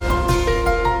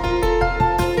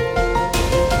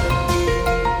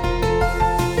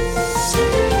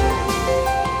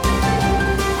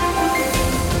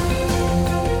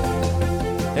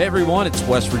everyone, it's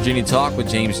West Virginia Talk with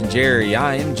James and Jerry.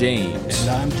 I am James. And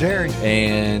I'm Jerry.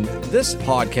 And this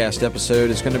podcast episode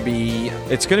is going to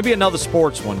be another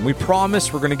sports one. We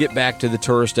promise we're going to get back to the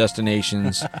tourist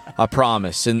destinations. I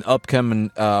promise. In upcoming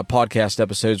podcast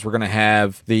episodes, we're going to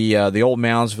have the old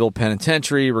Moundsville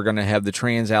Penitentiary. We're going to have the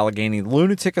Trans-Allegheny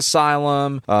Lunatic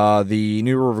Asylum, the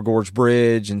New River Gorge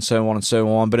Bridge, and so on and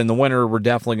so on. But in the winter, we're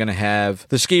definitely going to have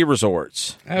the ski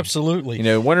resorts. Absolutely. You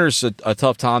know, winter's a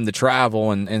tough time to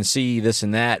travel and see this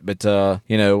and that, but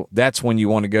you know, that's when you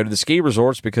want to go to the ski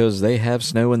resorts because they have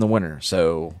snow in the winter.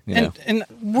 So, you know. And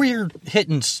we're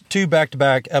hitting two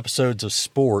back-to-back episodes of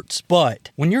sports,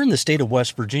 but when you're in the state of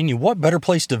West Virginia, what better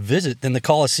place to visit than the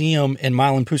Coliseum and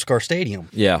Milan Puskar Stadium?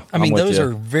 Yeah. I mean, those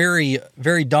are very,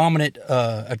 very dominant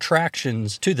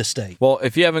attractions to the state. Well,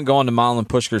 if you haven't gone to Milan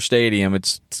Puskar Stadium,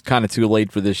 it's kind of too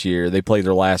late for this year. They played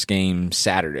their last game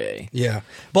Saturday. Yeah.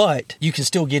 But you can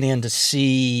still get in to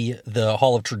see the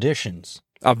Hall of Traditions.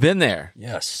 I've been there.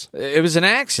 Yes. It was an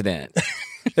accident.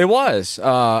 It was.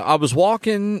 I was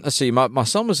walking. Let's see. My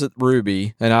son was at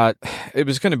Ruby, and it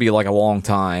was going to be like a long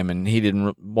time, and he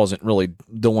wasn't really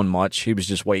doing much. He was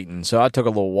just waiting. So I took a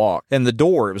little walk, and the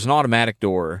door. It was an automatic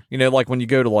door. You know, like when you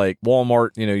go to like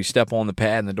Walmart. You know, you step on the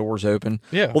pad and the door's open.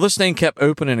 Yeah. Well, this thing kept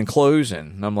opening and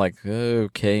closing, and I'm like,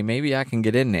 okay, maybe I can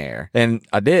get in there, and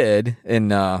I did.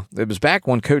 And it was back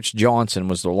when Coach Johnson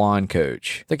was the line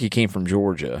coach. I think he came from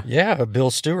Georgia. Yeah, Bill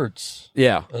Stewart's.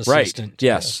 Yeah, assistant. Right.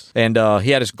 Yes. And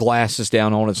he had his glasses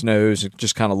down on his nose and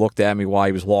just kind of looked at me while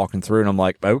he was walking through. And I'm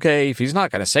like, okay, if he's not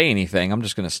going to say anything, I'm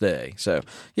just going to stay. So,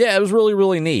 yeah, it was really,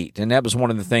 really neat. And that was one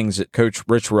of the things that Coach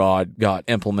Rich Rod got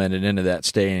implemented into that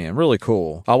stadium. Really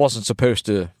cool. I wasn't supposed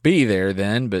to be there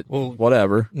then, but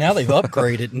whatever. Now they've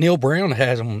upgraded. Neil Brown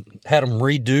had them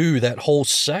redo that whole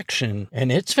section,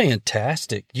 and it's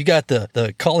fantastic. You got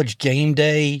the college game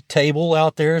day table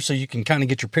out there, so you can kind of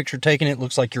get your picture taken. It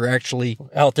looks like you're actually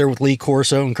out there with Lee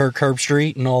Corso and Kirk Herbstreit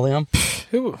and all them.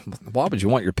 Why would you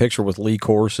want your picture with Lee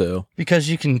Corso? Because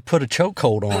you can put a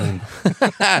chokehold on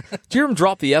him. Did you hear him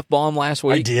drop the F-bomb last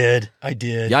week? I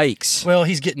did. Yikes. Well,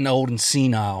 he's getting old and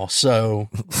senile, so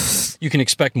you can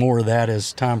expect more of that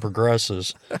as time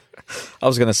progresses. I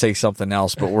was going to say something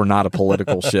else, but we're not a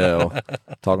political show.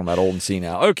 Talking about old and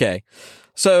senile. Okay.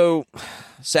 So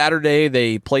Saturday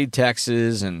they played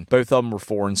Texas, and both of them were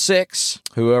 4-6.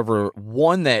 Whoever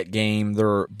won that game,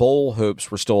 their bowl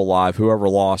hopes were still alive. Whoever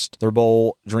lost, their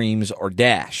bowl dreams are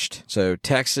dashed. So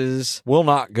Texas will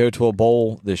not go to a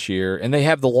bowl this year, and they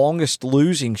have the longest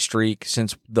losing streak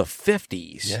since the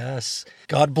 50s. Yes.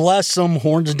 God bless them.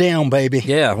 Horns down, baby.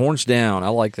 Yeah, horns down. I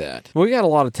like that. We got a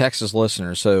lot of Texas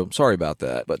listeners, so sorry about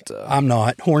that. But I'm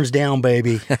not. Horns down,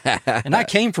 baby. And I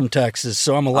came from Texas,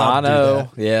 so I'm allowed to do that.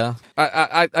 Yeah.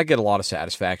 I get a lot of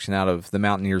satisfaction out of the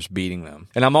Mountaineers beating them.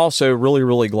 And I'm also really,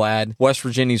 really glad West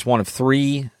Virginia's one of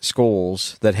 3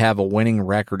 schools that have a winning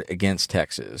record against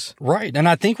Texas. Right. And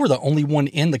I think we're the only one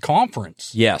in the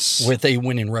conference. Yes. With a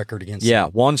winning record against them.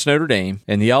 them. One's Notre Dame,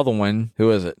 and the other one,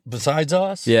 who is it? Besides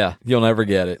us? Yeah. You'll never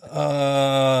get it.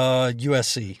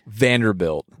 USC.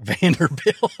 Vanderbilt.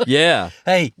 Yeah.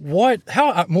 Hey,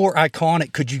 how more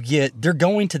iconic could you get? They're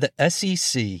going to the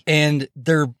SEC, and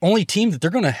their only team that they're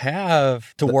going to have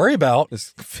to worry about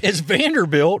is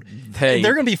Vanderbilt. Hey.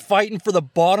 They're going to be fighting for the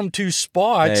bottom 2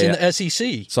 spots in the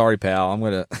SEC. Sorry, pal. I'm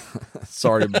going to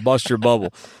sorry to bust your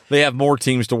bubble. They have more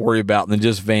teams to worry about than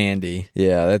just Vandy.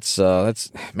 Yeah, that's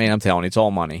man, I'm telling you, it's all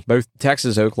money. Both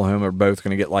Texas, Oklahoma are both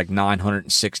going to get like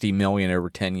 $960 million over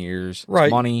 10 years.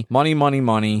 Right. Money, money, money,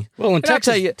 money. Well, and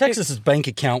Texas's bank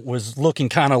account was looking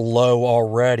kind of low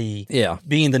already. Yeah.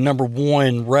 Being the number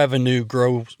 1 revenue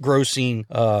grossing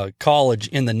college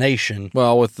in the nation.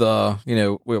 Well, with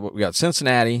we got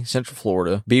Cincinnati, Central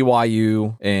Florida,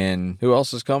 BYU, and who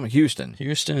else is coming? Houston.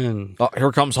 Oh,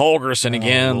 here comes Holgorsen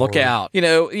again. Look out.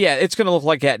 Yeah, it's going to look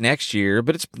like that next year,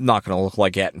 but it's not going to look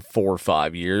like that in 4 or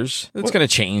 5 years. It's going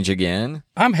to change again.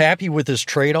 I'm happy with this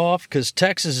trade-off because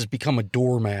Texas has become a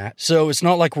doormat. So it's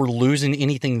not like we're losing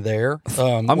anything there.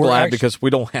 I'm glad because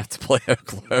we don't have to play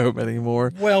Oklahoma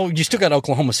anymore. Well, you still got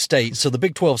Oklahoma State, so the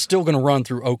Big 12 is still going to run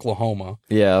through Oklahoma.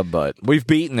 Yeah, but we've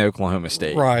beaten Oklahoma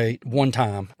State. Right, one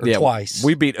time or twice.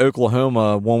 We beat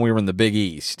Oklahoma when we were in the Big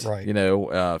East.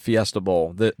 Right. Fiesta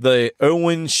Bowl. The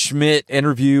Owen Schmidt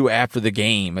interview after the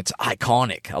game, it's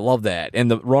iconic. I love that. And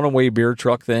the runaway beer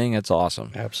truck thing, it's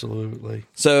awesome. Absolutely.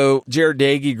 So, Jared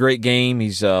Dagey, great game.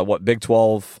 He's, Big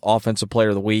 12 Offensive Player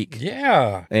of the Week.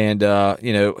 Yeah. And,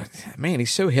 man,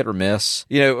 he's so hit or miss.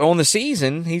 On the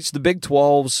season, he's the Big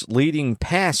 12's leading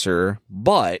passer,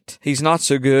 but he's not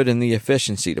so good in the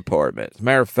efficiency department. As a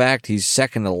matter of fact, sacked, he's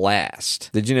second to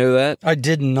last. Did you know that? I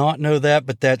did not know that,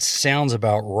 but that sounds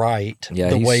about right. Yeah,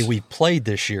 the way we played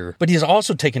this year. But he's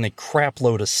also taken a crap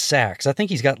load of sacks. I think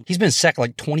he's been sacked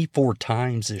like 24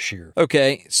 times this year.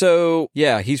 Okay, so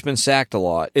yeah, he's been sacked a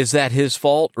lot. Is that his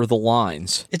fault or the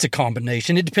lines? It's a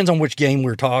combination. It depends on which game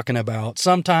we're talking about.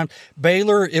 Sometimes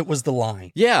Baylor, it was the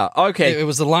line. Yeah, okay. It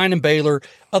was the line in Baylor.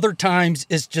 Other times,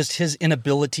 it's just his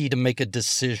inability to make a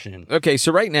decision. Okay,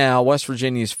 so right now, West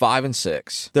Virginia is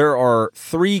 5-6. There are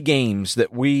 3 games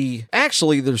that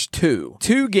there's 2.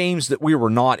 2 games that we were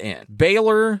not in.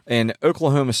 Baylor and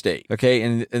Oklahoma State. Okay,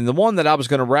 and the one that I was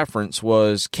going to reference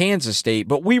was Kansas State,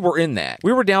 but we were in that.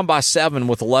 We were down by 7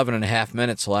 with 11 and a half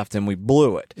minutes left, and we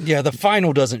blew it. Yeah, the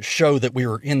final doesn't show that we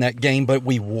were in that game, but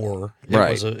we were.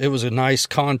 It was a nice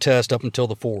contest up until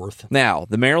the 4th. Now,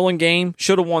 the Maryland game,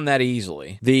 should have won that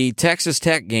easily. The Texas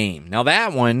Tech game. Now,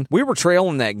 that one, we were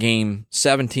trailing that game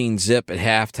 17-zip at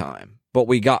halftime. But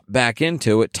we got back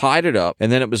into it, tied it up,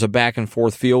 and then it was a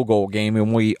back-and-forth field goal game,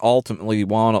 and we ultimately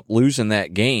wound up losing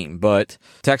that game. But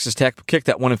Texas Tech kicked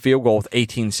that winning field goal with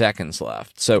 18 seconds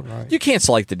left. So You can't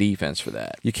slight the defense for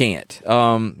that. You can't.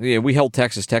 We held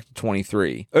Texas Tech to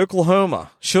 23.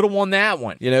 Oklahoma should have won that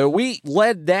one. We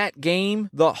led that game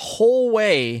the whole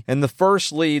way, and the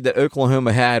first lead that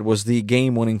Oklahoma had was the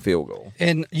game-winning field goal.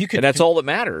 And that's all that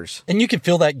matters. And you could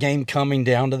feel that game coming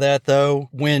down to that, though.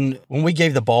 When we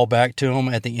gave the ball back to him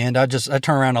at the end, I turned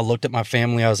around, I looked at my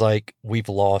family, I was like, we've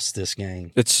lost this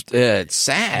game. It's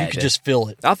sad. You could just feel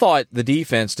it. I thought the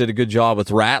defense did a good job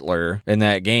with Rattler in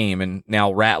that game, and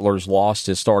now Rattler's lost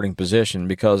his starting position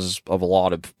because of a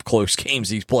lot of close games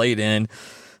he's played in.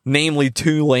 Namely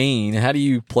Tulane. How do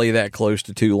you play that close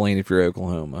to Tulane if you're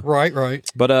Oklahoma? Right.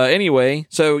 But anyway,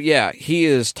 so yeah, he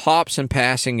is tops in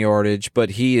passing yardage,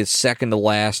 but he is second to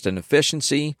last in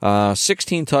efficiency.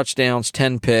 16 touchdowns,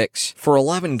 10 picks. For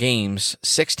 11 games,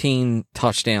 16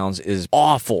 touchdowns is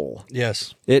awful.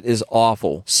 Yes. It is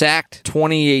awful. Sacked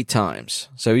 28 times.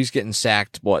 So he's getting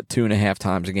sacked, 2.5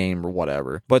 times a game or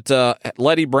whatever. But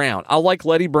Letty Brown. I like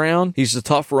Letty Brown. He's a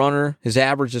tough runner. His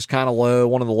average is kind of low,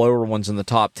 one of the lower ones in the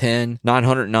top 10,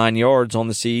 909 yards on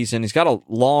the season. He's got a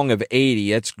long of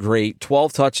 80. That's great.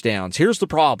 12 touchdowns. Here's the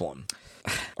problem.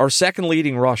 Our second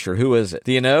leading rusher, who is it?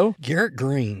 Do you know? Garrett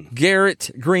Green. Garrett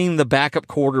Green, the backup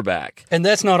quarterback. And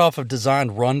that's not off of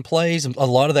designed run plays. A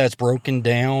lot of that's broken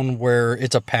down where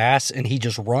it's a pass and he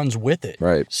just runs with it.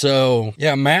 Right. So,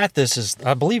 yeah,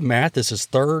 I believe Mathis is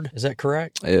third. Is that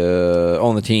correct?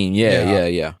 On the team. Yeah.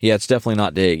 Yeah, it's definitely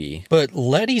not Diggy. But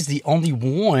Letty's the only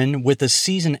one with a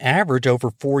season average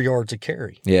over 4 yards a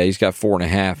carry. Yeah, he's got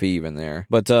 4.5 even there.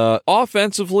 But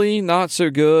offensively, not so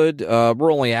good.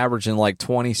 We're only averaging like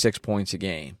 26 points a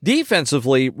game.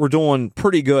 Defensively, we're doing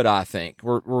pretty good, I think.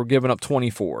 We're giving up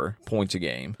 24 points a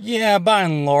game. Yeah, by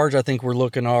and large, I think we're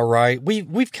looking all right.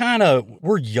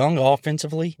 We're young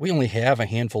offensively. We only have a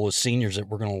handful of seniors that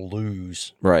we're going to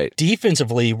lose. Right.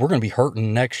 Defensively, we're going to be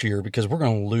hurting next year because we're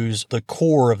going to lose the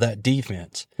core of that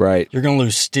defense. Right. You're going to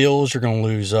lose Stills. You're going to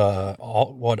lose,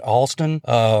 Alston.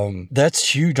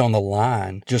 That's huge on the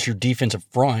line, just your defensive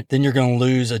front. Then you're going to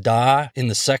lose Adai in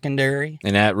the secondary.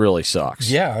 And that really sucks.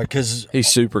 Yeah, because he's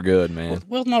super good, man.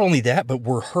 Well, not only that, but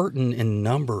we're hurting in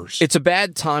numbers. It's a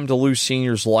bad time to lose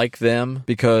seniors like them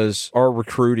because our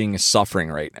recruiting is suffering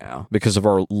right now because of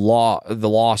the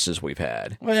losses we've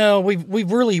had. Well, we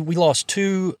lost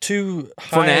two high,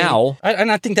 for now,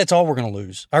 and I think that's all we're going to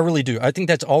lose. I really do. I think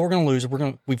that's all we're going to lose.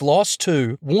 We've lost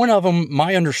 2. One of them,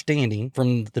 my understanding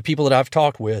from the people that I've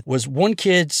talked with, was one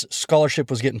kid's scholarship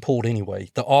was getting pulled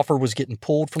anyway. The offer was getting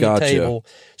pulled from the table,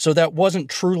 so that wasn't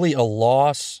truly a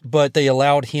loss, but they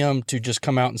allowed him to just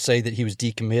come out and say that he was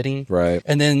decommitting. Right.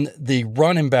 And then the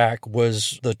running back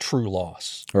was the true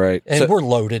loss. Right. And we're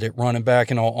loaded at running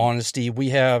back, in all honesty. We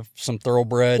have some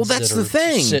thoroughbreds that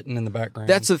are sitting in the background.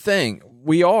 That's the thing.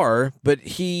 We are, but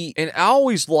and I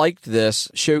always liked this,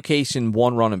 showcasing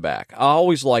one running back. I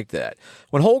always liked that.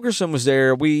 When Holgerson was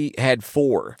there, we had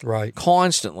 4. Right.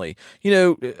 Constantly.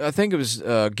 I think it was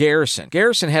Garrison.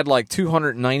 Garrison had like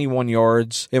 291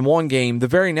 yards in one game. The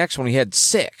very next one, he had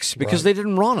 6 because they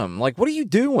didn't run him. Like, what are you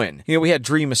doing? We had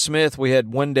Dreama Smith. We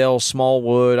had Wendell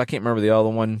Smallwood. I can't remember the other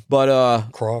one.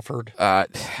 But Crawford. I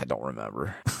don't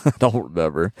remember.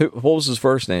 What was his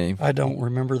first name? I don't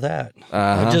remember that.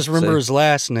 I just remember his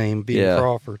last name being Yeah.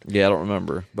 Crawford. Yeah, I don't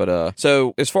remember. But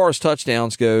so as far as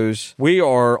touchdowns goes, we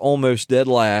are almost dead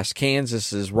last.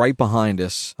 Kansas is right behind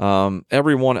us.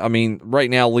 Everyone, I mean, right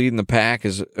now leading the pack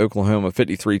is Oklahoma,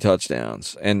 53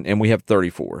 touchdowns, and we have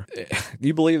 34. Do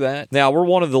you believe that? Now, we're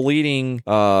one of the leading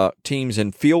teams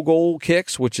in field goal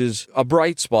kicks, which is a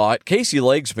bright spot. Casey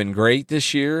Legg's been great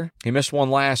this year. He missed one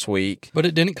last week. But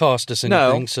it didn't cost us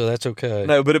anything, so that's okay.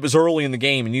 No, but it was early in the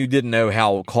game, and you didn't know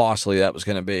how costly that was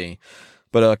going to be.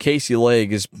 But Casey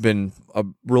Legg has been a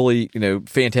really,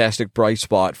 fantastic bright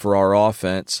spot for our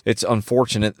offense. It's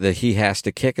unfortunate that he has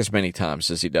to kick as many times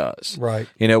as he does. Right.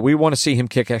 We want to see him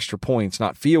kick extra points,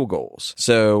 not field goals.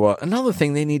 So another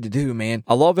thing they need to do, man,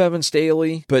 I love Evan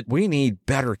Staley, but we need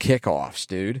better kickoffs,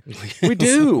 dude. We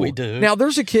do. We do. Now,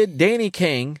 there's a kid, Danny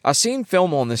King. I seen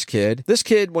film on this kid. This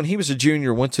kid, when he was a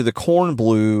junior, went to the Corn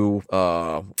Blue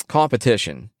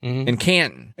competition in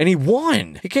Canton, and he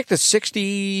won. He kicked a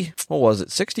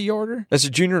 60-yarder? As a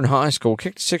junior in high school,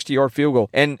 kicked a 60-yard field goal.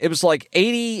 And it was like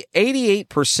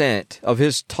 88% of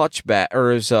his touchback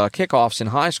or his kickoffs in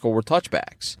high school were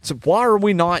touchbacks. So why are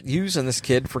we not using this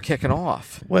kid for kicking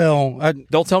off? Well,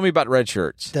 Don't tell me about red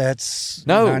shirts. that's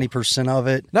No. 90% of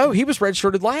it. No, he was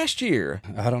redshirted last year.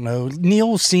 I don't know.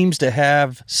 Neil seems to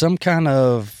have some kind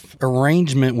of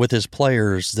arrangement with his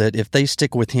players that if they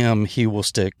stick with him, he will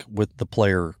stick with the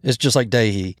player. It's just like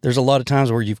Dahee. There's a lot of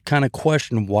times where you've kind of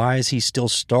questioned why is he still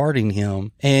starting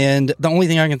him, and the only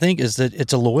thing I can think is that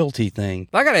it's a loyalty thing.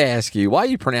 I got to ask you, why are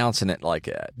you pronouncing it like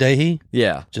that? Dahee,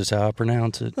 Yeah. just how I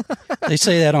pronounce it. They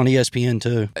say that on ESPN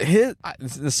too.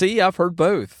 See, I've heard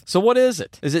both. So what is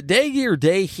it? Is it Dahee or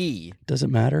Dahee? Does it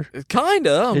matter?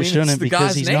 Kinda. I mean, It shouldn't it's the because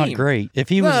guy's he's name. not great. If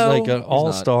he was No, like an he's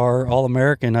all-star,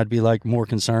 all-American, I'd be like more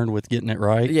concerned with getting it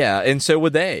right. Yeah, and so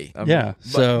would they. I mean, Yeah,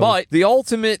 but the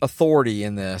ultimate authority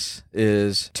in this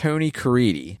is Tony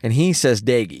Caridi, and he says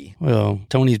Daggy. Well,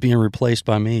 Tony's being replaced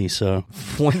by me, so.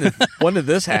 When did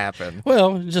this happen?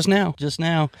 Well, just now.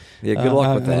 Yeah, good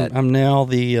luck with that. I'm now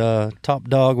the top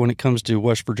dog when it comes to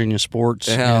West Virginia sports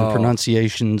and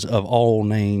pronunciations of all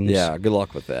names. Yeah, good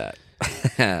luck with that.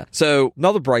 So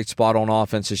another bright spot on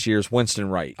offense this year is Winston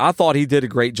Wright. I thought he did a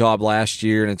great job last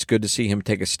year, and it's good to see him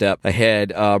take a step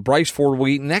ahead. Bryce Ford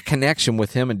Wheaton, that connection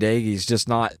with him and Daggy is just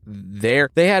not there.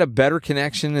 They had a better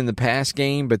connection in the past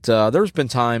game, but there's been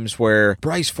times where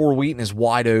Bryce Ford Wheaton is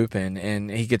wide open and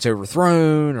he gets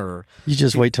overthrown, or You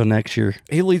just wait till next year.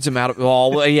 he leads him out of.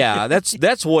 Well, yeah,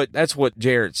 that's what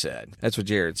Jared said. That's what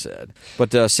Jared said.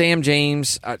 But Sam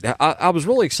James, I was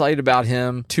really excited about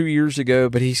him 2 years ago,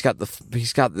 but he's got the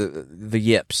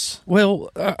yips. Well,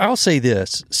 I'll say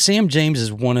this. Sam James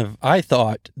is one of, I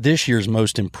thought, this year's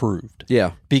most improved.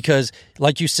 Yeah. Because,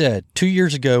 like you said, 2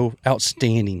 years ago,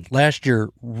 outstanding. Last year,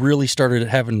 really started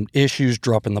having issues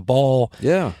dropping the ball.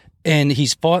 Yeah. And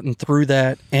he's fought through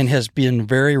that and has been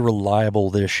very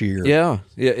reliable this year. Yeah.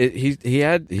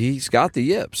 He's got the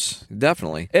yips,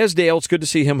 definitely. Esdale, it's good to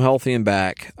see him healthy and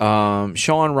back.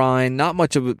 Sean Ryan,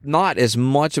 not as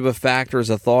much of a factor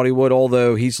as I thought he would,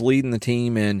 although he's leading the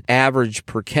team in average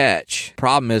per catch.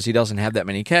 Problem is he doesn't have that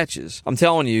many catches. I'm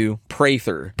telling you,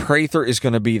 Prather is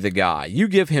going to be the guy. You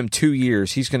give him 2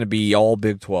 years, he's going to be all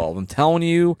Big 12. I'm telling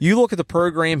you, you look at the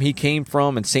program he came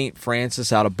from in St.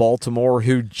 Francis out of Baltimore,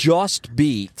 who just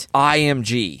beat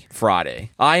IMG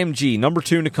Friday. IMG, number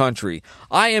 2 in the country.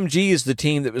 IMG is the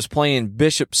team that was playing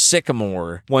Bishop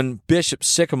Sycamore when Bishop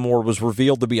Sycamore was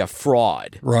revealed to be a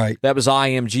fraud. Right. That was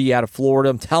IMG out of Florida.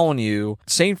 I'm telling you,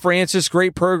 St. Francis,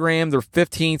 great program. They're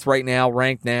 15th right now,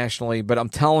 ranked nationally. But I'm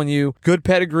telling you, good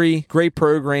pedigree, great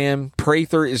program.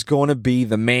 Prather is going to be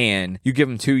the man. You give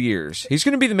him 2 years. He's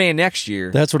going to be the man next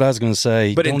year. That's what I was going to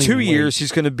say. But in Don't 2 even years, wait.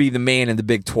 he's going to be the man in the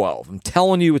Big 12. I'm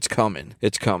telling you, it's coming.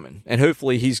 It's coming. And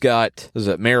hopefully he's got,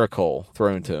 Miracle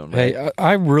thrown to him. Right? Hey,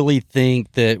 I really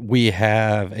think that we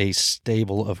have a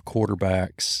stable of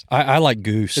quarterbacks. I like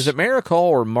Goose. Is it Miracle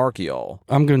or Markiol?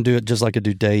 I'm going to do it just like I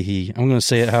do Dahee. I'm going to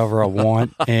say it however I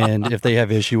want, and if they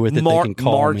have issue with it, they can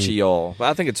call me. Marchiol.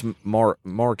 I think it's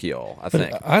Markiol, I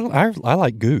think. But I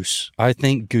like Goose. I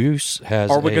think Goose has.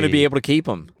 Are we going to be able to keep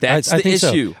him? That's I the think so.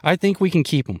 issue. I think we can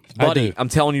keep him. Buddy, I'm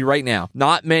telling you right now,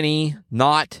 not many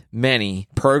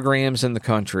programs in the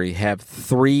country have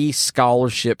 3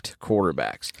 scholarshiped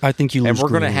quarterbacks. I think you lose. And we're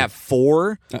going to Green. have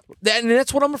 4. And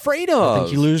that's what I'm afraid of. I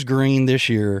think you lose Green this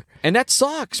year. And that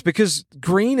sucks because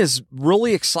Green is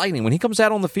really exciting. When he comes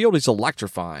out on the field, he's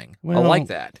electrifying. I Well, like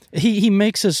that. He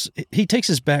makes us. He takes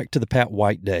us back to the Pat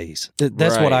White days.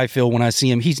 That's Right. what I feel when I see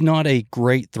him. He's not a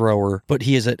great thrower receiver, but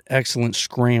he is an excellent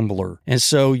scrambler. And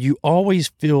so you always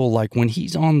feel like when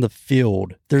he's on the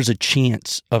field, there's a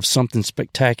chance of something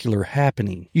spectacular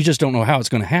happening. You just don't know how it's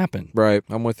going to happen. Right.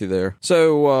 I'm with you there.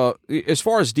 So as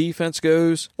far as defense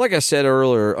goes, like I said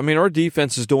earlier, I mean, our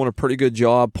defense is doing a pretty good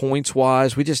job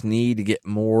points-wise. We just need to get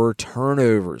more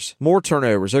turnovers. More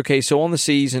turnovers. Okay, so on the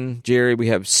season, Jerry, we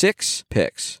have 6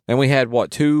 picks. And we had,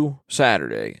 2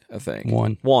 Saturday, I think?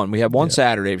 One. We had one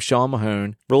Saturday with Sean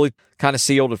Mahone. Really kind of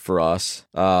sealed it for us.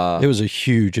 It was a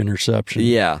huge interception.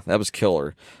 Yeah, that was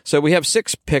killer. So we have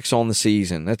 6 picks on the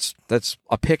season. That's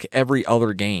a pick every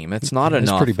other game. That's not enough.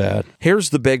 That's pretty bad. Here's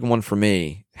the big one for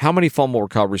me. How many fumble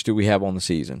recoveries do we have on the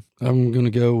season? I'm going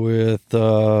to go with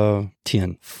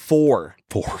 10. 4.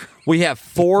 4. We have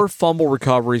 4 fumble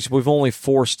recoveries. We've only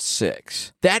forced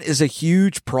 6. That is a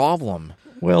huge problem.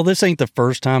 Well, this ain't the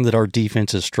first time that our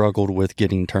defense has struggled with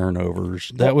getting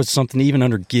turnovers. That was something even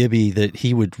under Gibby that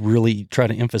he would really try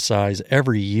to emphasize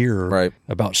every year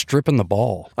about stripping the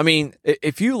ball. I mean,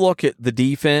 if you look at the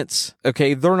defense,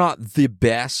 okay, they're not the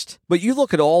best, but you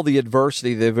look at all the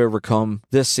adversity they've overcome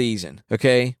this season,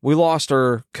 okay? We lost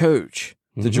our coach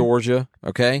to Georgia,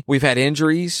 okay? We've had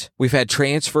injuries, we've had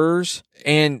transfers,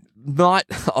 and not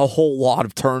a whole lot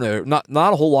of turnover, not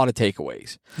a whole lot of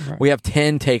takeaways. Right. We have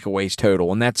 10 takeaways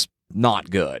total, and that's not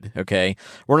good, okay?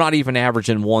 We're not even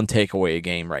averaging 1 takeaway a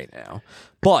game right now.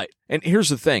 But, and here's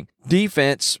the thing,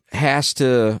 offense has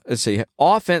to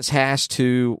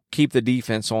keep the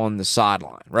defense on the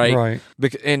sideline, right? Right.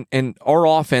 And our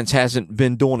offense hasn't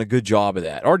been doing a good job of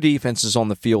that. Our defense is on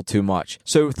the field too much.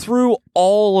 So through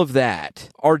all of that,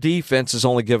 our defense has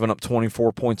only given up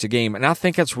 24 points a game. And I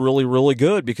think that's really, really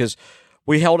good because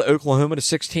we held Oklahoma to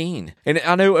 16. And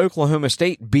I know Oklahoma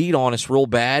State beat on us real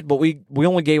bad, but we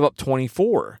only gave up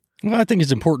 24. Well, I think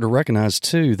it's important to recognize,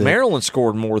 too, that Maryland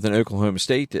scored more than Oklahoma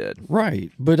State did. Right.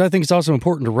 But I think it's also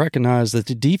important to recognize that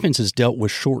the defense has dealt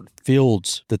with short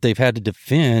fields that they've had to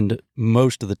defend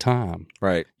most of the time.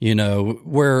 Right. You know,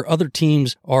 where other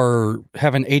teams are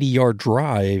having 80-yard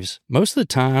drives, most of the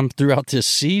time throughout this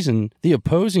season, the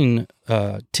opposing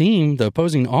team, the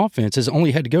opposing offense, has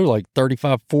only had to go like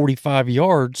 35, 45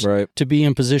 yards to be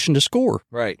in position to score.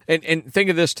 Right. And think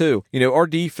of this too. You know, our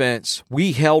defense,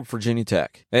 we held Virginia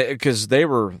Tech because they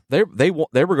were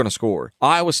going to score.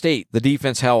 Iowa State, the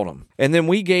defense held them. And then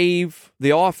we gave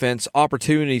the offense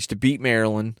opportunities to beat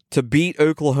Maryland, to beat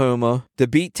Oklahoma, to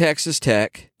beat Texas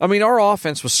Tech. I mean, our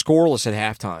offense was scoreless at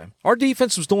halftime. Our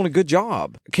defense was doing a good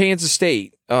job. Kansas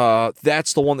State,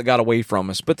 that's the one that got away from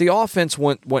us. But the offense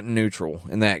went neutral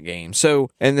in that game. So,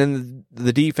 and then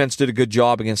the defense did a good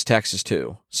job against Texas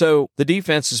too. So the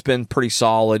defense has been pretty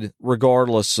solid,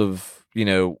 regardless of, you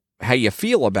know, how you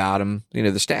feel about them. You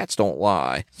know, the stats don't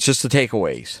lie. It's just the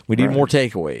takeaways. We need more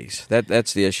takeaways.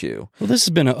 That's the issue. Well, this has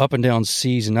been an up and down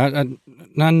season.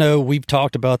 I know we've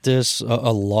talked about this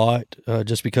a lot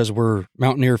just because we're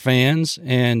Mountaineer fans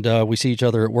and we see each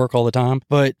other at work all the time.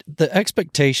 But the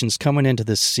expectations coming into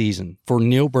this season for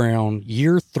Neal Brown,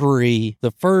 year 3, the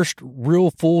first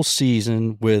real full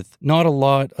season with not a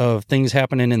lot of things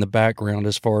happening in the background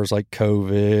as far as like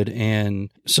COVID.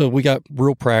 And so we got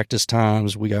real practice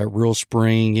times. We got real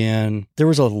spring in. There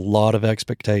was a lot of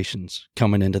expectations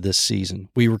coming into this season.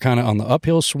 We were kind of on the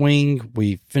uphill swing.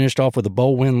 We finished off with a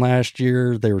bowl win last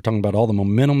year. They were talking about all the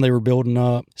momentum they were building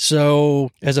up.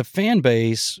 So as a fan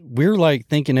base, we're like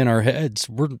thinking in our heads,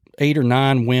 we're 8 or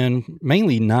 9 win,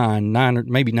 mainly 9 or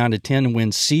maybe 9 to 10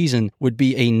 win season would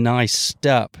be a nice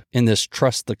step in this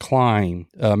trust the climb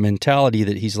mentality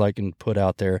that he's like and put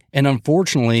out there. And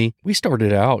unfortunately, we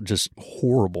started out just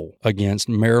horrible against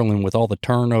Maryland with all the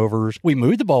turnovers. We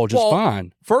moved the ball just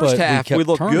fine. First half, we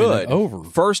looked good. Over.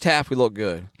 First half, we looked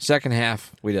good. Second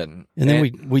half, we didn't. And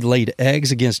then we laid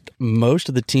eggs against most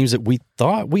of the teams that we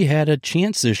thought we had a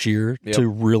chance this year to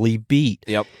really beat.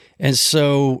 Yep. And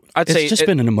so it's just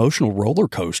been an emotional roller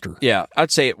coaster. Yeah,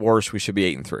 I'd say at worst we should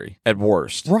be 8-3. At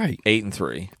worst, right?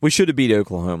 8-3. We should have beat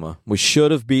Oklahoma. We should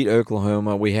have beat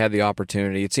Oklahoma. We had the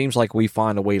opportunity. It seems like we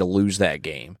find a way to lose that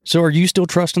game. So, are you still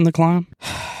trusting the climb?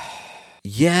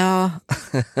 Yeah.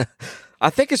 I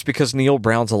think it's because Neal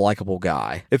Brown's a likable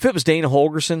guy. If it was Dana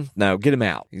Holgorsen, no, get him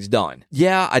out. He's done.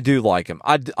 Yeah, I do like him.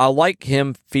 I like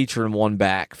him featuring one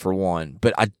back for one,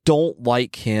 but I don't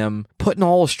like him putting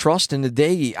all his trust into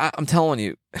Daggy. I'm telling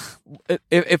you,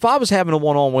 if I was having a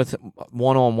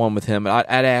one-on-one with him, I'd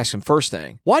ask him first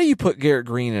thing, why do you put Garrett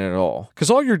Green in at all? Because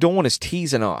all you're doing is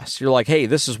teasing us. You're like, hey,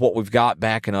 this is what we've got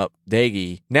backing up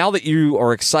Daggy. Now that you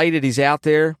are excited he's out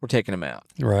there, we're taking him out.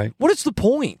 Right. What is the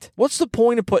point? What's the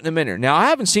point of putting him in there? Now, I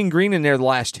haven't seen Green in there the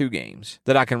last 2 games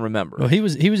that I can remember. Well, he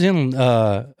was in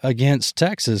against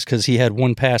Texas because he had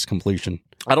 1 pass completion.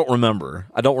 I don't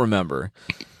remember.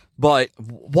 But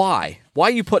why? Why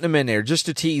are you putting him in there just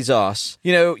to tease us?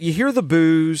 You know, you hear the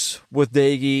boos with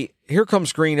Daggy. Here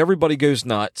comes Green. Everybody goes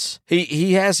nuts.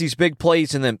 He has these big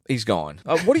plays and then he's gone.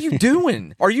 What are you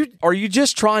doing? Are you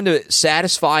just trying to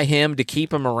satisfy him to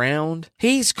keep him around?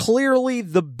 He's clearly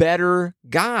the better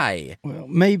guy. Well,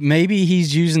 maybe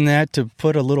he's using that to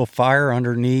put a little fire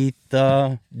underneath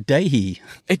Dahey.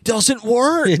 It doesn't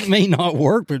work. It may not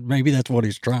work, but maybe that's what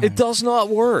he's trying. It does not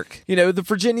work. You know, the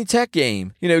Virginia Tech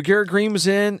game, you know, Garrett Green was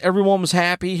in, everyone was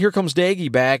happy. Here comes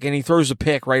Daggy back, and he throws a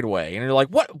pick right away. And you're like,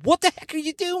 what the heck are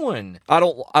you doing? I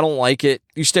don't like it.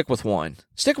 You stick with one.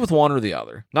 Stick with one or the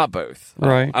other, not both.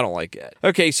 Right. I don't like it.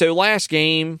 Okay, so last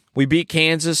game, we beat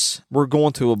Kansas. We're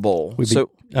going to a bowl.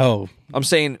 I'm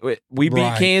saying we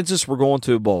beat Kansas. We're going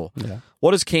to a bowl. Yeah.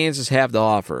 What does Kansas have to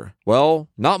offer? Well,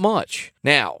 not much.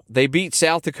 Now, they beat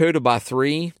South Dakota by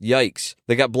 3. Yikes.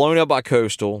 They got blown out by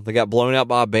Coastal. They got blown out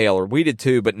by Baylor. We did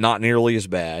too, but not nearly as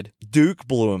bad. Duke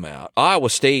blew them out. Iowa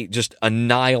State just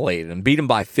annihilated them, beat them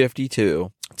by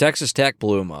 52. Texas Tech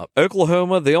blew them up.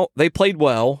 Oklahoma, they played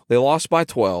well. They lost by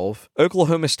 12.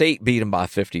 Oklahoma State beat them by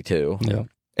 52. Yeah.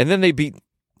 And then they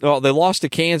lost to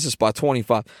Kansas by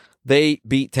 25. They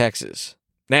beat Texas.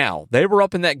 Now, they were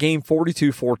up in that game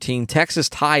 42-14. Texas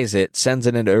ties it, sends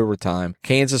it into overtime.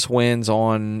 Kansas wins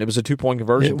it was a 2-point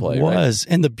conversion play. It was.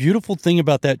 Right? And the beautiful thing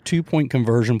about that 2-point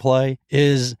conversion play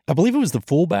is, I believe it was the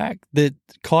fullback that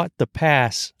caught the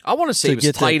pass. I want to say it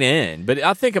was tight end, but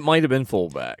I think it might have been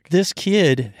fullback. This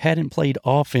kid hadn't played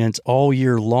offense all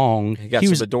year long. He got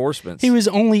some endorsements. He was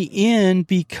only in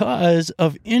because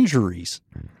of injuries.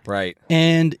 Right.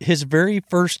 And his very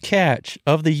first catch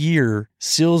of the year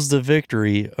seals the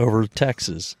victory over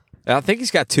Texas. I think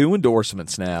he's got 2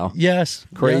 endorsements now. Yes.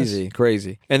 Crazy.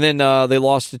 And then they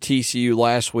lost to TCU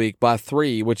last week by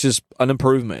 3, which is an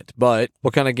improvement. But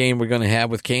what kind of game we're going to have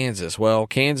with Kansas? Well,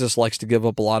 Kansas likes to give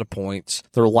up a lot of points.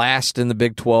 They're last in the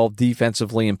Big 12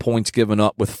 defensively in points given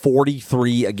up with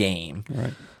 43 a game.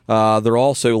 Right. They're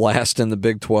also last in the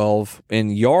Big 12 in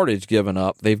yardage given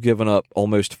up. They've given up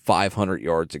almost 500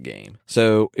 yards a game.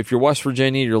 So if you're West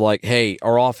Virginia, you're like, hey,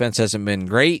 our offense hasn't been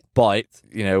great, but,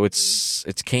 you know, it's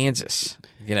Kansas.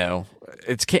 You know,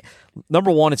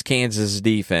 number one, it's Kansas'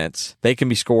 defense. They can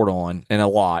be scored on, and a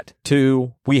lot.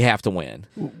 2, we have to win.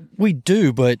 We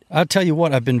do, but I'll tell you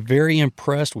what, I've been very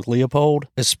impressed with Leopold,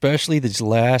 especially these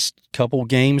last couple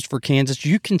games for Kansas.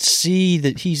 You can see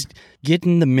that he's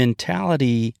getting the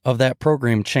mentality of that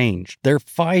program changed. They're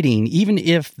fighting, even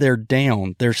if they're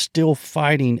down, they're still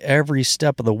fighting every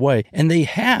step of the way. And they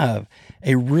have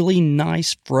a really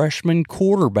nice freshman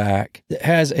quarterback that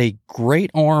has a great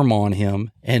arm on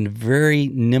him and very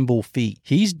nimble feet.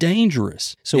 He's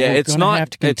dangerous. So yeah, we're going to have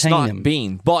to contain him.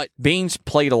 Bean, but Bean's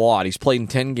played a lot. He's played in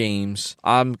 10 games.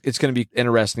 It's going to be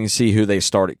interesting to see who they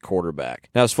start at quarterback.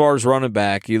 Now, as far as running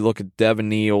back, you look at Devin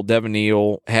Neal. Devin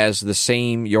Neal has the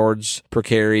same yards per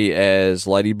carry as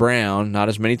Letty Brown. Not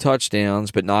as many touchdowns,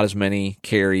 but not as many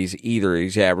carries either.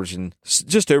 He's averaging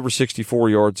just over 64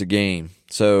 yards a game.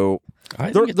 So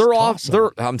I'm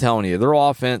telling you, their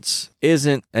offense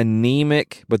isn't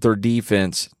anemic, but their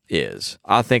defense is.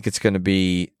 I think it's going to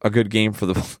be a good game for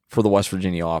the West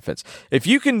Virginia offense. If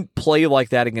you can play like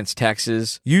that against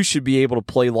Texas, you should be able to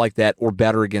play like that or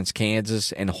better against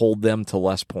Kansas and hold them to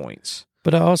less points.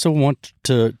 But I also want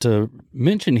to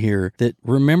mention here that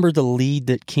remember the lead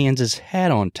that Kansas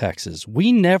had on Texas.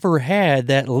 We never had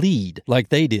that lead like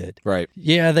they did. Right.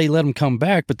 Yeah, they let them come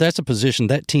back, but that's a position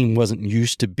that team wasn't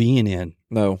used to being in.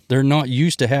 No. They're not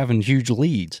used to having huge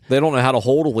leads. They don't know how to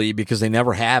hold a lead because they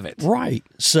never have it. Right.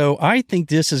 So I think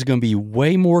this is going to be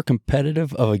way more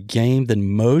competitive of a game than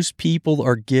most people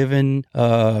are giving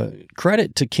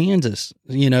credit to Kansas.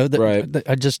 You know,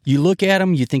 you look at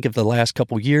them, you think of the last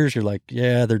couple of years, you're like,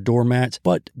 yeah, they're doormats,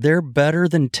 but they're better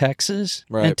than Texas.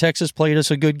 Right. And Texas played us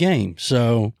a good game.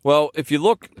 So, well, if you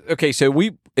look, okay, so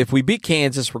if we beat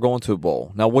Kansas, we're going to a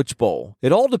bowl. Now, which bowl?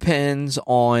 It all depends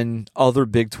on other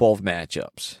Big 12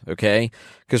 matchups, okay?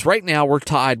 Because right now we're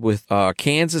tied with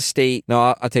Kansas State.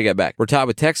 No, I take that back. We're tied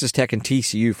with Texas Tech and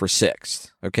TCU for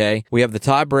 6th, okay? We have the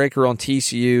tiebreaker on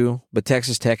TCU, but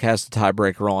Texas Tech has the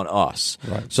tiebreaker on us.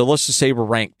 Right. So let's just say we're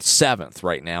ranked 7th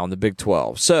right now in the Big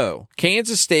 12. So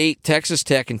Kansas State, Texas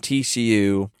Tech, and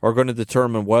TCU are going to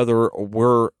determine whether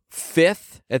we're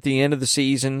 5th at the end of the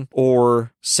season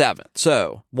or 7th.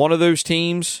 So one of those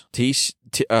teams,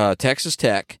 Texas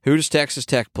Tech. Who does Texas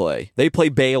Tech play? They play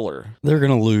Baylor. They're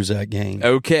going to lose that game.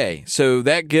 Okay, so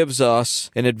that gives us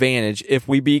an advantage. If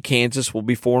we beat Kansas, we'll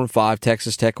be 4-5.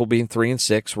 Texas Tech will be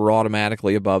 3-6. We're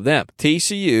automatically above them.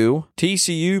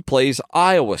 TCU plays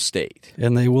Iowa State.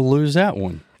 And they will lose that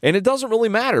one. And it doesn't really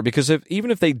matter because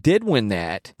even if they did win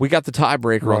that, we got the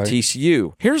tiebreaker on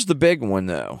TCU. Here's the big one,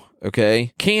 though.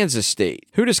 Okay, Kansas State.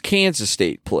 Who does Kansas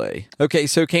State play? Okay,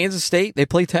 so Kansas State, they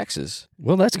play Texas.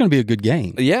 Well, that's going to be a good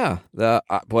game. Yeah.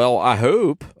 Well, I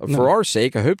hope, for our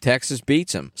sake, I hope Texas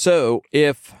beats them. So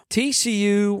if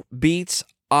TCU beats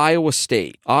Iowa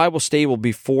State will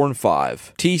be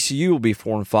 4-5. TCU will be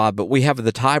 4-5, but we have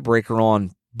the tiebreaker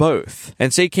on both.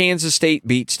 And say Kansas State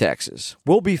beats Texas,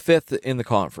 we'll be 5th in the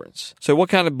conference. So what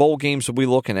kind of bowl games are we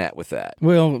looking at with that?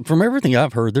 Well, from everything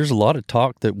I've heard, there's a lot of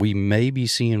talk that we may be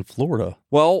seeing Florida.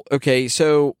 Well, okay,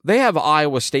 so they have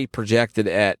Iowa State projected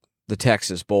at the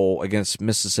Texas Bowl against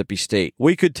Mississippi State.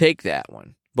 We could take that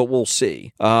one, but we'll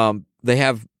see. They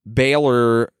have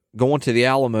Baylor going to the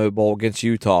Alamo Bowl against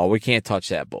Utah. We can't touch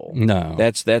that bowl. No.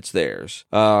 That's theirs.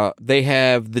 They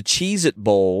have the Cheez-It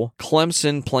Bowl,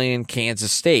 Clemson playing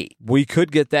Kansas State. We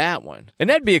could get that one. And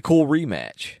that'd be a cool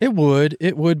rematch. It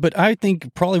would, but I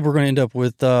think probably we're going to end up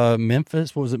with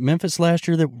Memphis. What was it, Memphis last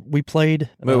year that we played?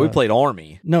 But we played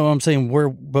Army. No, I'm saying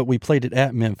but we played it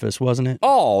at Memphis, wasn't it?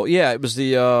 Oh, yeah, it was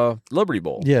the Liberty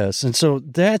Bowl. Yes, and so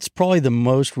that's probably the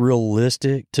most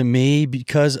realistic to me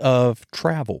because of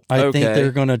travel. I think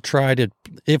they're going to try to,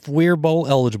 if we're bowl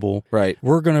eligible, right,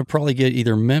 we're going to probably get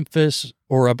either Memphis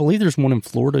or I believe there's one in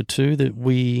Florida too that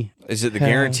we. Is it the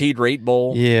Guaranteed Rate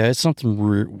Bowl? Yeah, it's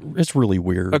something. It's really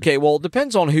weird. Okay, well, it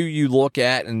depends on who you look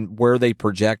at and where they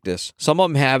project us. Some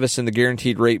of them have us in the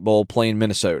Guaranteed Rate Bowl playing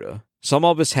Minnesota. Some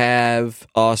of us have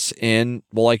us in,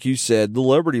 well, like you said, the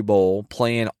Liberty Bowl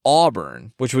playing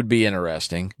Auburn, which would be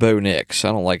interesting. Bo Nix,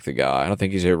 I don't like the guy. I don't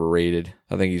think he's overrated.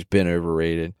 I think he's been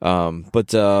overrated.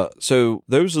 So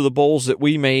those are the bowls that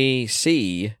we may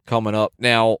see coming up.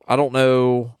 Now, I don't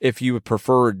know if you would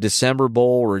prefer a December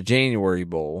bowl or a January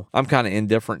bowl. I'm kind of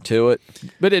indifferent to it,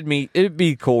 but it'd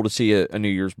be cool to see a New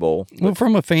Year's bowl. Well,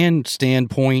 from a fan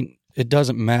standpoint, it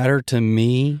doesn't matter to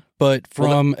me. But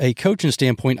from a coaching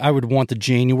standpoint, I would want the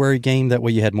January game. That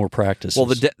way you had more practice. Well,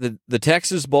 the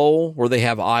Texas Bowl, where they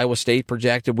have Iowa State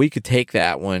projected, we could take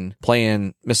that one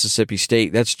playing Mississippi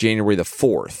State. That's January the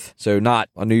 4th. So not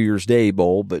a New Year's Day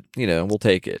bowl, but, we'll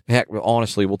take it. Heck,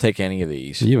 honestly, we'll take any of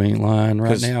these. You ain't lying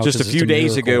right now. Just a few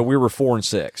days ago, we were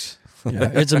 4-6.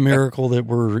 Yeah, it's a miracle that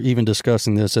we're even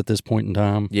discussing this at this point in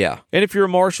time. Yeah. And if you're a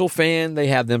Marshall fan, they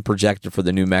have them projected for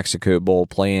the New Mexico Bowl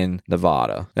playing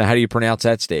Nevada. Now, how do you pronounce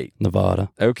that state?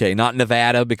 Nevada. Okay, not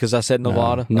Nevada because I said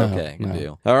Nevada? No, okay, good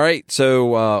deal. All right,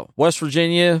 so West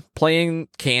Virginia playing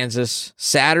Kansas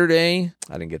Saturday.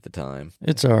 I didn't get the time.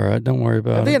 It's all right. Don't worry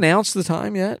about it. Have they announced the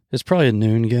time yet? It's probably a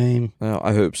noon game. Oh,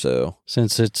 I hope so.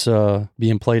 Since it's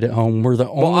being played at home. We're the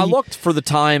only... Well, I looked for the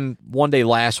time one day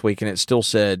last week, and it still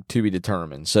said to be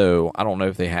determined. So I don't know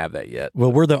if they have that yet.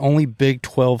 Well, we're the only Big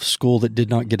 12 school that did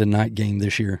not get a night game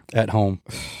this year at home.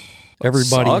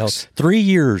 Everybody else. 3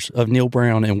 years of Neil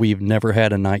Brown, and we've never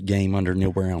had a night game under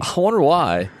Neil Brown. I wonder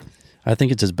why. I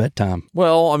think it's his bedtime.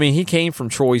 Well, I mean, he came from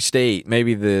Troy State.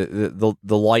 Maybe the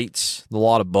lights, a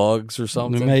lot of bugs or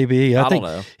something. Maybe. I think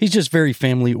don't know. He's just very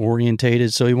family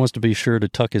orientated, so he wants to be sure to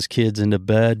tuck his kids into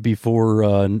bed before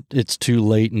it's too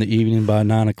late in the evening. By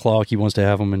 9 o'clock, he wants to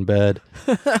have them in bed.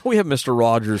 We have Mr.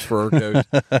 Rogers for our coach.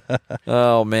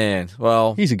 Oh, man.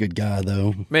 Well, he's a good guy,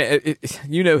 though. Man,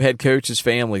 head coaches'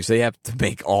 families, they have to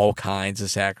make all kinds of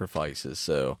sacrifices.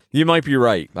 So you might be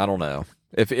right. I don't know.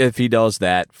 If he does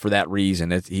that for that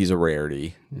reason, he's a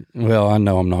rarity. Well, I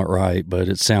know I'm not right, but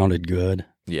it sounded good.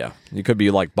 Yeah, you could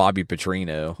be like Bobby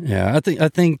Petrino. Yeah, I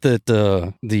think that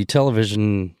the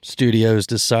television studios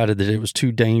decided that it was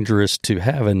too dangerous to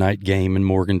have a night game in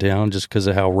Morgantown just because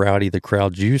of how rowdy the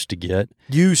crowds used to get.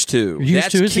 Used to.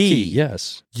 That's is key. the key.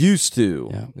 Yes. Used to.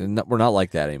 Yeah. We're not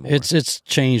like that anymore. It's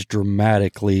changed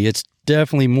dramatically. It's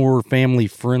definitely more family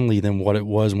friendly than what it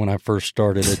was when I first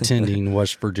started attending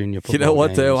West Virginia football. You know what,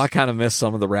 games. though? I kind of miss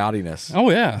some of the rowdiness. Oh,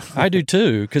 yeah. I do,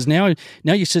 too. Because now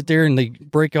you sit there and they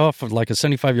break off of like a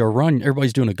 75-yard run.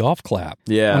 Everybody's doing a golf clap.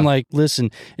 Yeah. I'm like,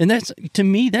 listen. And to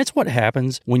me, that's what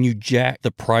happens when you jack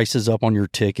the prices up on your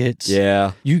tickets.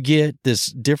 Yeah. You get this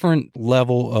different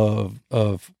level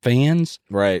of fans.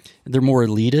 Right. They're more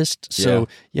elitist. So,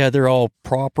 yeah, they're all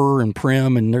proper and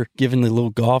prim, and they're giving the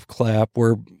little golf clap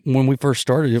where when we first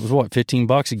started, it was,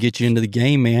 $15 to get you into the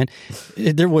game, man.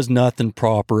 There was nothing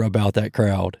proper about that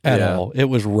crowd at all. It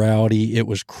was rowdy. It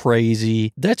was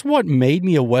crazy. That's what made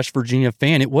me a West Virginia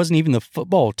fan. It wasn't even the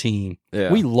football team.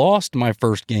 Yeah. We lost my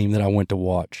first game that I went to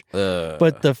watch.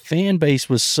 But the fan base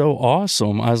was so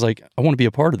awesome. I was like, I want to be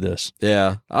a part of this.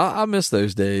 Yeah, I miss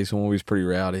those days when we was pretty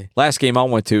rowdy. Last game I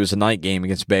went to was a night game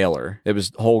against Baylor. It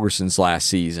was Holgerson's last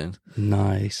season.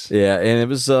 Nice. Yeah, and it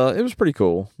was pretty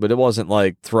cool, but it wasn't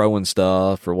like throwing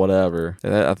stuff or whatever.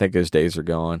 I think those days are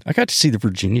gone. I got to see the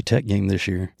Virginia Tech game this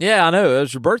year. Yeah, I know. It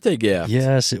was your birthday gift.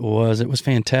 Yes, it was. It was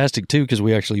fantastic too because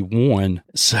we actually won.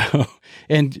 So,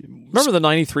 and remember the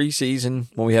 '93 season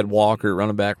when we had Walker,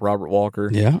 running back Robert Walker?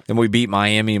 Yeah. And we beat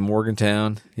Miami in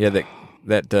Morgantown. Yeah,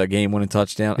 that game-winning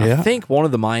touchdown. Yeah. I think one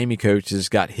of the Miami coaches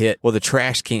got hit with a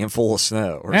trash can full of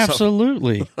snow. Or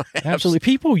Absolutely. Absolutely.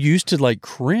 People used to like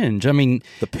cringe. I mean,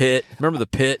 the pit. Remember the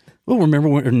pit? Well,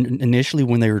 remember initially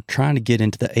when they were trying to get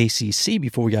into the ACC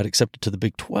before we got accepted to the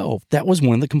Big 12, that was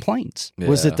one of the complaints,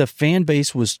 was that the fan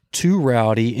base was too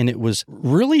rowdy and it was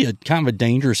really a kind of a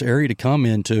dangerous area to come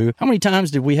into. How many times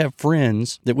did we have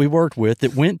friends that we worked with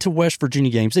that went to West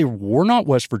Virginia games? They were not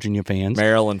West Virginia fans.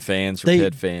 Maryland fans or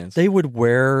Pitt fans. They would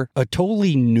wear a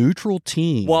totally neutral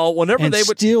team. Well, whenever they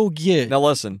would still get... Now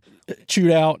listen...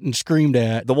 chewed out and screamed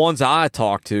at. The ones I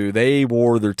talked to, they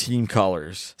wore their team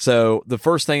colors. So the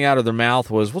first thing out of their mouth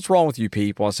was, "What's wrong with you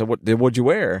people?" I said, "What'd you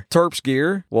wear? Terps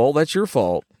gear." Well, that's your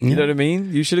fault. You know what I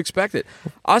mean? You should expect it.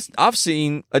 I've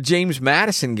seen a James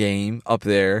Madison game up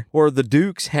there where the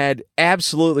Dukes had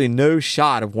absolutely no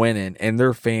shot of winning, and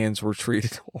their fans were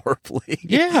treated horribly.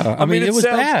 Yeah, I mean, it was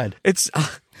bad. It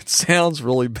sounds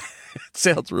really bad. It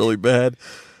sounds really bad.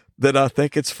 That I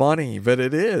think it's funny, but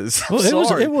it is.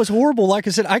 Well, it was horrible. Like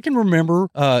I said, I can remember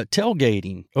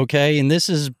tailgating, okay? And this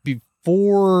is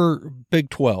before Big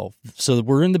 12. So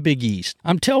we're in the Big East.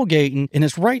 I'm tailgating, and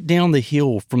it's right down the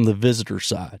hill from the visitor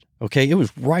side, okay? It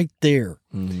was right there.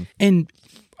 Mm-hmm. And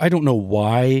I don't know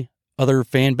why other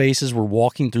fan bases were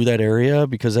walking through that area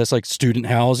because that's like student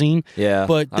housing. Yeah.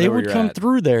 But they would come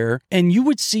through there, and you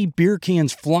would see beer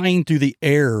cans flying through the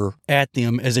air at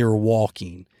them as they were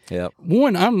walking. Yep.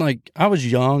 One, I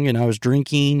was young and I was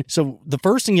drinking. So the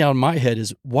first thing out of my head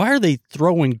is, why are they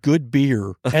throwing good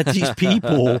beer at these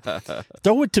people?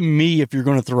 Throw it to me if you're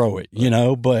going to throw it, you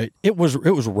know? But it was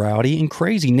rowdy and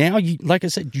crazy. Now, like I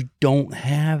said, you don't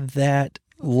have that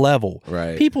level.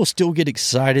 Right. People still get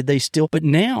excited. But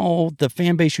now the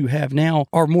fan base you have now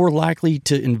are more likely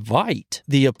to invite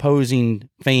the opposing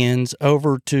fans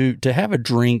over to have a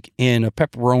drink in a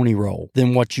pepperoni roll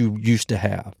than what you used to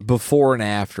have. Before and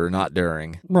after, not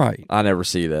during. Right. I never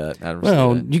see that.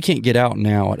 You can't get out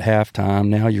now at halftime.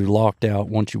 Now you're locked out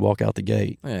once you walk out the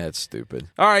gate. Yeah, it's stupid.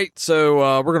 All right, so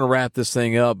we're going to wrap this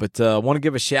thing up, but I want to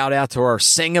give a shout out to our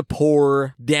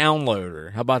Singapore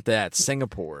downloader. How about that?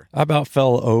 Singapore. I about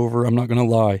fell over. I'm not going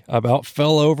to lie. I about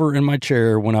fell over in my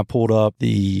chair when I pulled up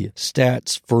the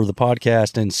stats for the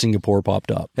podcast and Singapore popped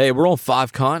up. Hey, we're on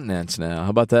 5 continents now. How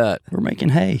about that? We're making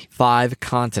hay. 5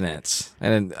 continents.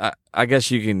 And I guess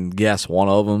you can guess one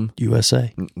of them.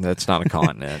 USA. That's not a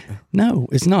continent. No,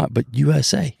 it's not, but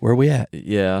USA. Where are we at?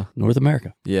 Yeah. North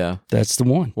America. Yeah. That's the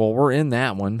one. Well, we're in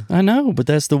that one. I know, but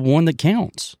that's the one that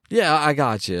counts. Yeah, I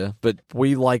got you. But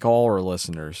we like all our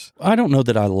listeners. I don't know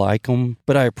that I like them,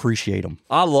 but I appreciate them.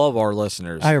 I love our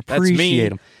listeners. I appreciate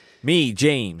them. Me,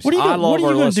 James. What are you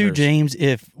going to do, James,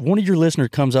 if one of your listeners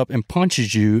comes up and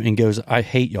punches you and goes, "I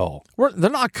hate y'all"? They're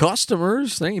not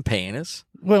customers. They ain't paying us.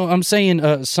 Well, I'm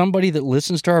saying somebody that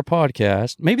listens to our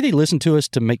podcast, maybe they listen to us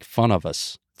to make fun of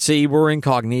us. See, we're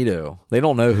incognito. They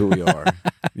don't know who we are.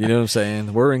 You know what I'm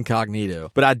saying? We're incognito.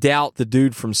 But I doubt the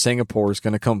dude from Singapore is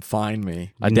going to come find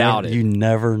me. I doubt it. You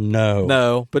never know.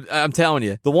 No, but I'm telling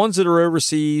you, the ones that are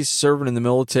overseas serving in the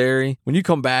military, when you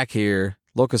come back here,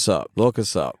 look us up. Look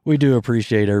us up. We do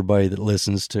appreciate everybody that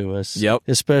listens to us. Yep.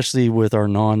 Especially with our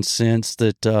nonsense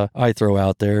that I throw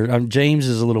out there. James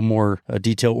is a little more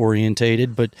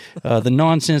detail-orientated, but the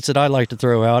nonsense that I like to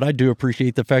throw out, I do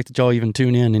appreciate the fact that y'all even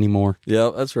tune in anymore.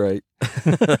 Yep, that's right.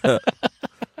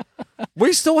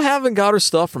 We still haven't got our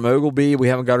stuff from Ogilvy. We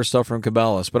haven't got our stuff from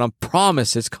Cabela's, but I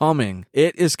promise it's coming.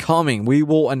 It is coming. We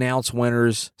will announce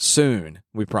winners soon.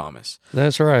 We promise.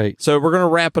 That's right. So we're going to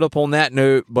wrap it up on that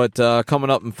note, but coming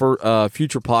up in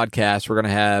future podcasts, we're going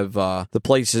to have the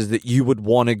places that you would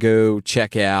want to go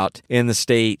check out in the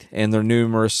state, and they're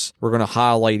numerous. We're going to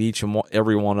highlight each and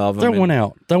every one of them.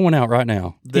 Throw one out right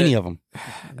now. Any of them.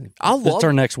 That's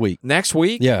our next week. Next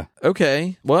week? Yeah.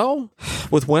 Okay. Well,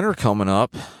 with winter coming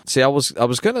up, see, I was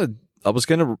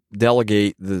gonna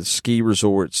delegate the ski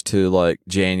resorts to like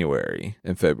January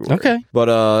and February. Okay.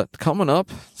 But coming up,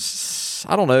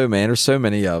 I don't know, man. There's so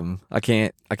many of them. I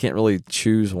can't really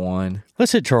choose one.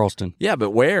 Let's hit Charleston. Yeah,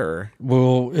 but where?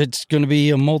 Well, it's going to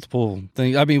be a multiple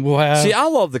thing. I mean, we'll have... See, I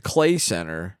love the Clay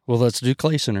Center. Well, let's do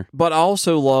Clay Center. But I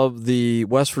also love the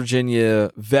West Virginia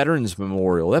Veterans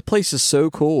Memorial. That place is so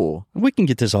cool. We can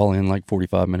get this all in like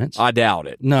 45 minutes. I doubt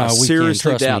it. No, I we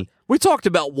seriously can't. Trust doubt me. We talked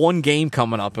about one game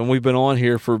coming up, and we've been on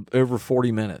here for over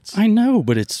 40 minutes. I know,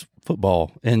 but it's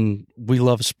football, and we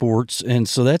love sports, and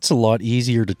so that's a lot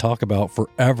easier to talk about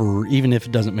forever, even if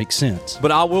it doesn't make sense.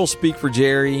 But I will speak for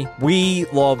Jerry. We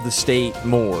love the state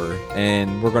more,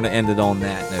 and we're going to end it on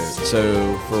that note.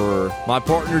 So for my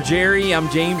partner, Jerry, I'm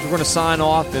James. We're going to sign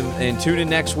off and tune in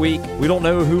next week. We don't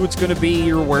know who it's going to be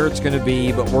or where it's going to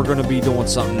be, but we're going to be doing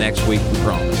something next week, we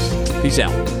promise. Peace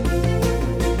out.